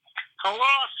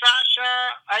Hello, Sasha.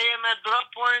 I am at drop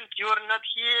point. You're not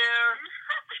here.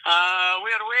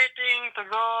 We're waiting to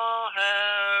go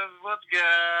have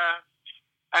vodka.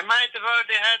 I might have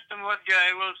already had some vodka.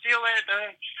 I will see you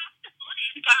later. 1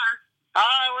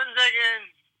 second.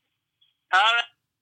 All right.